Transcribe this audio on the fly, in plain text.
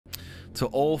To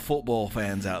all football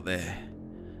fans out there,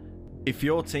 if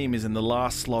your team is in the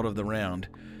last slot of the round,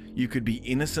 you could be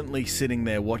innocently sitting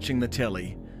there watching the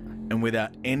telly, and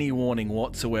without any warning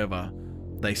whatsoever,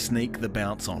 they sneak the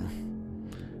bounce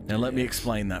on. Now let me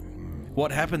explain that.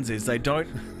 What happens is they don't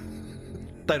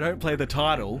play the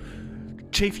title.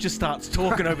 Chief just starts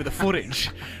talking over the footage,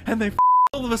 and they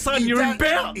all of a sudden you're in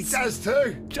bounce. He does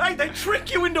too. Jay, they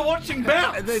trick you into watching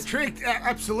bounce. They're tricked,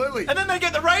 absolutely. And then they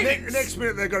get the ratings. Next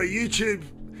minute they've got a YouTube.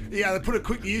 Yeah, they put a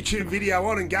quick YouTube video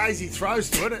on and Gazy throws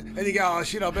to it, and you go, oh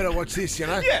shit, I better watch this, you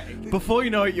know? Yeah. Before you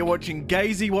know it, you're watching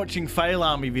Gazy watching Fail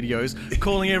Army videos,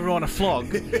 calling everyone a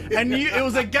flog, and it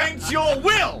was against your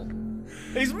will.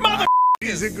 These mother.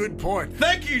 Is a good point.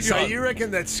 Thank you, John. So you reckon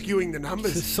that's skewing the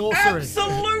numbers? It's sorcery.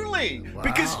 Absolutely. Wow.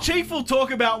 Because Chief will talk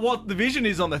about what the vision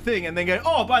is on the thing and then go,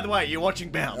 oh, by the way, you're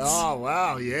watching bounce. Oh,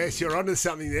 wow, yes, you're onto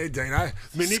something there, Dino.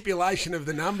 Manipulation of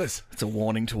the numbers. It's a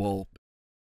warning to all